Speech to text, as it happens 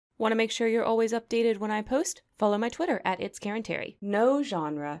Want to make sure you're always updated when I post? Follow my Twitter at @itskarenterry. No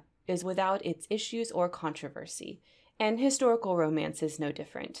genre is without its issues or controversy, and historical romance is no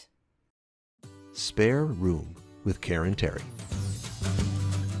different. Spare Room with Karen Terry.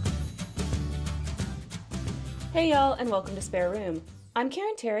 Hey y'all, and welcome to Spare Room. I'm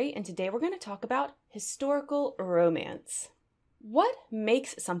Karen Terry, and today we're going to talk about historical romance. What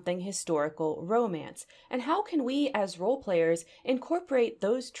makes something historical romance, and how can we as role players incorporate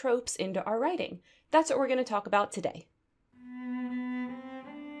those tropes into our writing? That's what we're going to talk about today.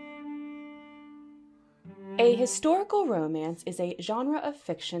 A historical romance is a genre of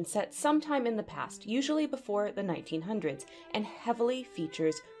fiction set sometime in the past, usually before the 1900s, and heavily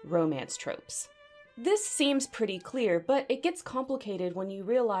features romance tropes. This seems pretty clear, but it gets complicated when you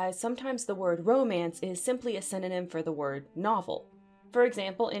realize sometimes the word romance is simply a synonym for the word novel. For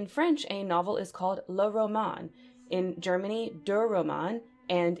example, in French, a novel is called le roman, in Germany, der Roman,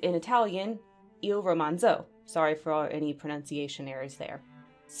 and in Italian, il romanzo. Sorry for any pronunciation errors there.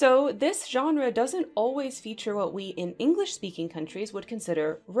 So this genre doesn't always feature what we in English-speaking countries would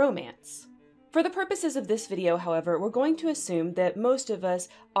consider romance. For the purposes of this video, however, we're going to assume that most of us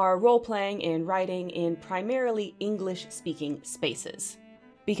are role-playing and writing in primarily English-speaking spaces,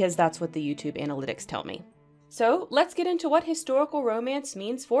 because that's what the YouTube analytics tell me. So let's get into what historical romance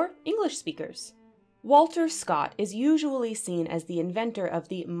means for English speakers. Walter Scott is usually seen as the inventor of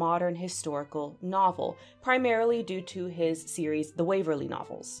the modern historical novel, primarily due to his series The Waverley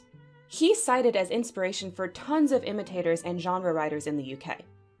Novels. He's cited as inspiration for tons of imitators and genre writers in the UK.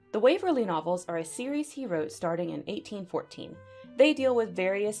 The Waverley Novels are a series he wrote starting in 1814. They deal with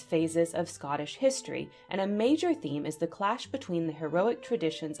various phases of Scottish history, and a major theme is the clash between the heroic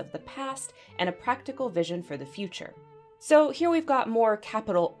traditions of the past and a practical vision for the future. So here we've got more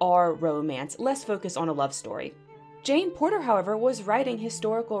capital R romance, less focus on a love story. Jane Porter, however, was writing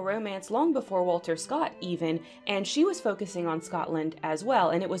historical romance long before Walter Scott even, and she was focusing on Scotland as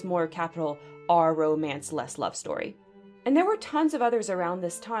well, and it was more capital R romance, less love story. And there were tons of others around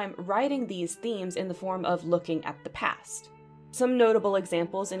this time writing these themes in the form of looking at the past. Some notable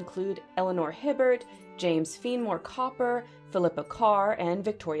examples include Eleanor Hibbert, James Fenimore Cooper, Philippa Carr, and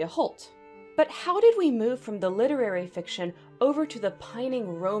Victoria Holt. But how did we move from the literary fiction over to the pining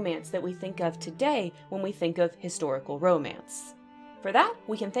romance that we think of today when we think of historical romance? For that,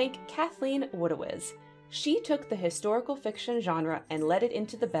 we can thank Kathleen Woodiwiz. She took the historical fiction genre and led it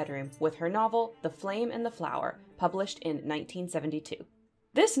into the bedroom with her novel The Flame and the Flower, published in 1972.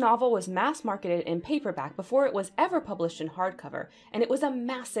 This novel was mass-marketed in paperback before it was ever published in hardcover, and it was a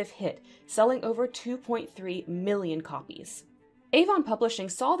massive hit, selling over 2.3 million copies. Avon Publishing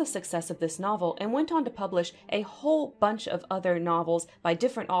saw the success of this novel and went on to publish a whole bunch of other novels by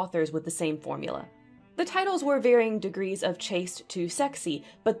different authors with the same formula. The titles were varying degrees of chaste to sexy,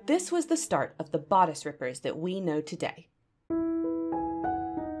 but this was the start of the bodice rippers that we know today.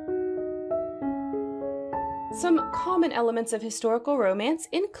 Some common elements of historical romance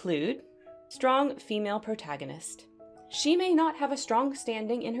include strong female protagonist. She may not have a strong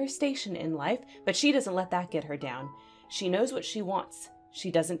standing in her station in life, but she doesn't let that get her down. She knows what she wants.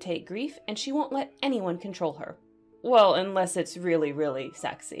 She doesn't take grief, and she won't let anyone control her. Well, unless it's really, really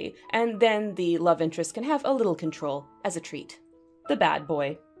sexy, and then the love interest can have a little control as a treat. The bad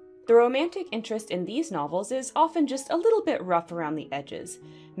boy. The romantic interest in these novels is often just a little bit rough around the edges.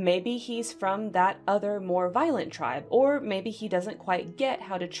 Maybe he's from that other, more violent tribe, or maybe he doesn't quite get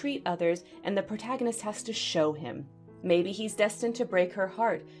how to treat others and the protagonist has to show him. Maybe he's destined to break her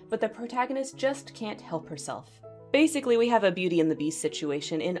heart, but the protagonist just can't help herself. Basically, we have a Beauty and the Beast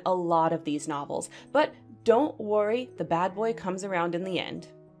situation in a lot of these novels, but don't worry, the bad boy comes around in the end.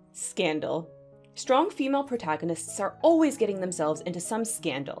 Scandal. Strong female protagonists are always getting themselves into some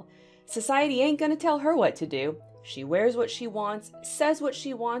scandal. Society ain't gonna tell her what to do. She wears what she wants, says what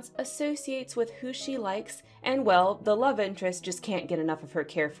she wants, associates with who she likes, and well, the love interest just can't get enough of her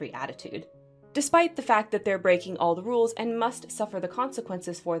carefree attitude. Despite the fact that they're breaking all the rules and must suffer the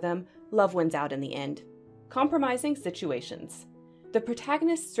consequences for them, love wins out in the end. Compromising situations. The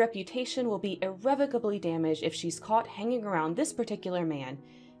protagonist's reputation will be irrevocably damaged if she's caught hanging around this particular man,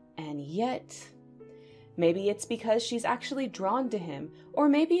 and yet... Maybe it's because she's actually drawn to him, or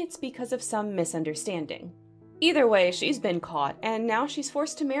maybe it's because of some misunderstanding. Either way, she's been caught, and now she's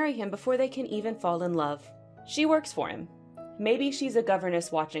forced to marry him before they can even fall in love. She works for him. Maybe she's a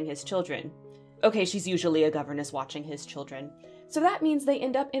governess watching his children. Okay, she's usually a governess watching his children. So that means they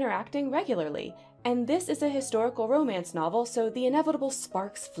end up interacting regularly, and this is a historical romance novel, so the inevitable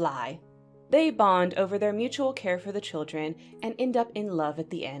sparks fly. They bond over their mutual care for the children and end up in love at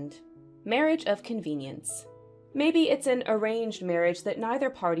the end. Marriage of convenience. Maybe it's an arranged marriage that neither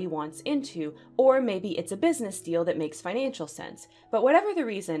party wants into, or maybe it's a business deal that makes financial sense. But whatever the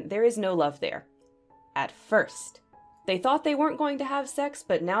reason, there is no love there. At first. They thought they weren't going to have sex,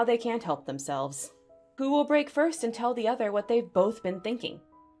 but now they can't help themselves. Who will break first and tell the other what they've both been thinking?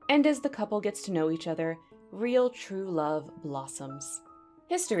 And as the couple gets to know each other, real true love blossoms.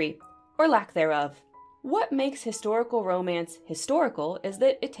 History, or lack thereof. What makes historical romance historical is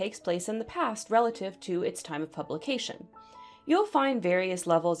that it takes place in the past relative to its time of publication. You'll find various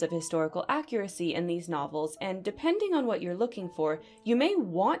levels of historical accuracy in these novels, and depending on what you're looking for, you may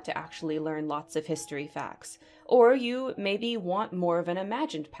want to actually learn lots of history facts, or you maybe want more of an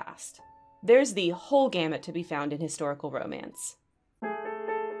imagined past. There's the whole gamut to be found in historical romance.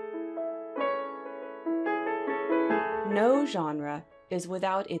 No genre is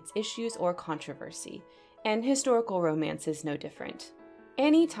without its issues or controversy, and historical romance is no different.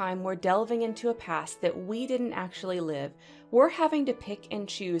 Anytime we're delving into a past that we didn't actually live, we're having to pick and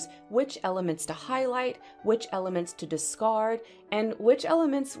choose which elements to highlight, which elements to discard, and which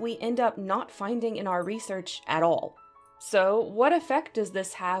elements we end up not finding in our research at all. So, what effect does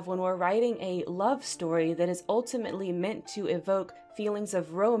this have when we're writing a love story that is ultimately meant to evoke feelings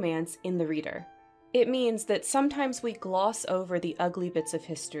of romance in the reader? It means that sometimes we gloss over the ugly bits of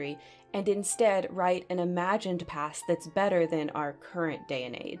history and instead write an imagined past that's better than our current day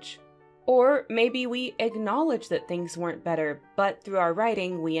and age. Or maybe we acknowledge that things weren't better, but through our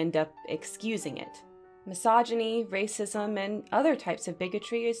writing we end up excusing it. Misogyny, racism, and other types of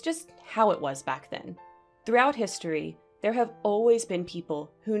bigotry is just how it was back then. Throughout history, there have always been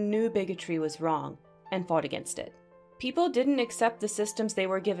people who knew bigotry was wrong and fought against it. People didn't accept the systems they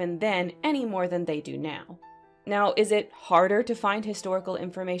were given then any more than they do now. Now, is it harder to find historical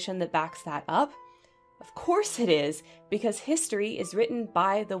information that backs that up? Of course it is, because history is written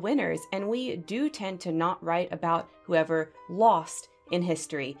by the winners, and we do tend to not write about whoever lost in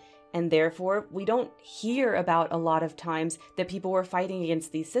history, and therefore we don't hear about a lot of times that people were fighting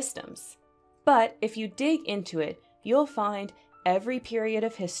against these systems. But if you dig into it, you'll find every period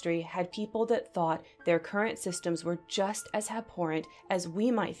of history had people that thought their current systems were just as abhorrent as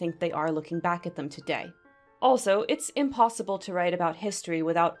we might think they are looking back at them today. Also, it's impossible to write about history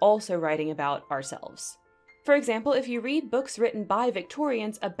without also writing about ourselves. For example, if you read books written by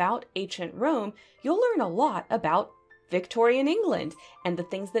Victorians about ancient Rome, you'll learn a lot about Victorian England and the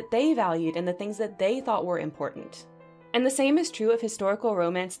things that they valued and the things that they thought were important. And the same is true of historical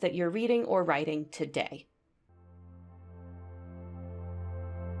romance that you're reading or writing today.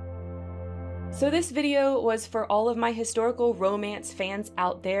 So this video was for all of my historical romance fans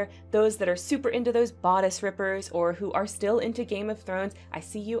out there, those that are super into those bodice rippers or who are still into Game of Thrones. I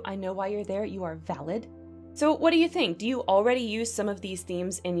see you, I know why you're there, you are valid. So what do you think? Do you already use some of these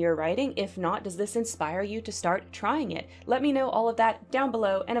themes in your writing? If not, does this inspire you to start trying it? Let me know all of that down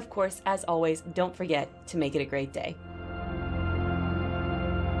below, and of course, as always, don't forget to make it a great day.